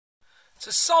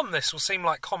To some, this will seem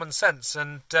like common sense,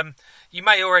 and you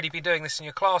may already be doing this in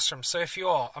your classroom, so if you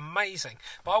are, amazing.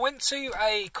 But I went to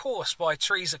a course by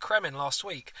Teresa Kremin last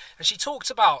week, and she talked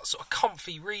about sort of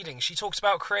comfy reading. She talked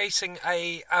about creating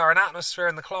an atmosphere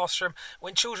in the classroom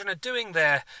when children are doing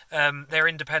their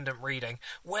independent reading,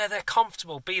 where they're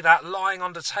comfortable, be that lying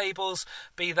under tables,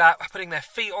 be that putting their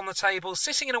feet on the tables,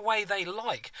 sitting in a way they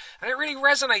like. And it really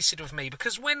resonated with me,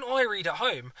 because when I read at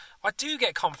home, I do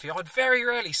get comfy. I'd very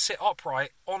rarely sit upright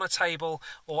on a table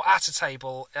or at a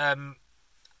table, in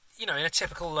a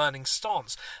typical learning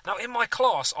stance. Now, in my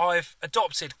class, I've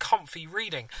adopted comfy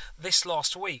reading this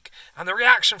last week, and the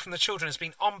reaction from the children has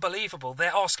been unbelievable.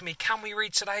 They're asking me, can we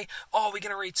read today? Are we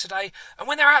going to read today? And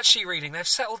when they're actually reading, they've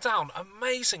settled down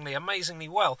amazingly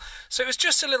well. So it was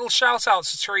just a little shout out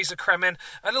to Teresa Kremin,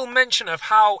 a little mention of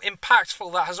how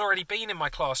impactful that has already been in my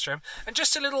classroom, and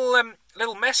just a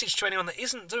little message to anyone that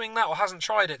isn't doing that or hasn't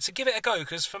tried it to give it a go,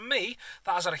 because for me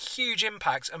that has had a huge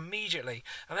impact immediately.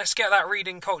 And let's get that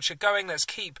reading culture going. Let's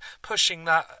keep pushing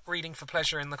that reading for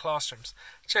pleasure in the classrooms.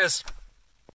 Cheers.